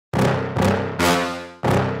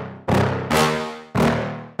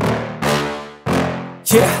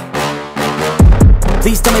Yeah.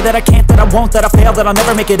 Please tell me that I can't, that I won't, that I fail, that I'll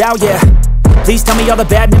never make it out, yeah. Please tell me all the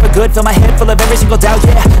bad, never good, fill my head full of every single doubt,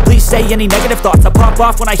 yeah. Please say any negative thoughts, I pop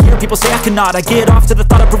off when I hear people say I cannot. I get off to the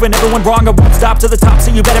thought of proving everyone wrong, I won't stop to the top,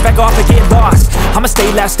 so you better back off and get lost. I'ma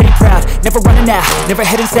stay loud, stay proud, never running out, never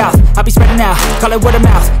heading south. I'll be spreading out, call it word of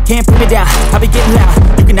mouth, can't put me down, I'll be getting loud.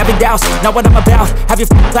 You can have your doubts, not what I'm about, have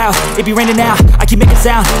your cloud, it be raining now. I keep making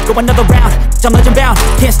sound, go another round, I'm legend bound,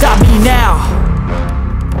 can't stop me now.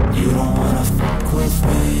 You don't wanna fuck with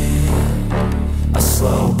me, a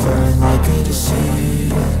slow burn like a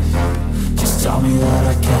disease. Just tell me that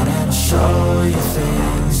I can and I'll show you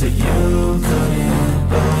things that you couldn't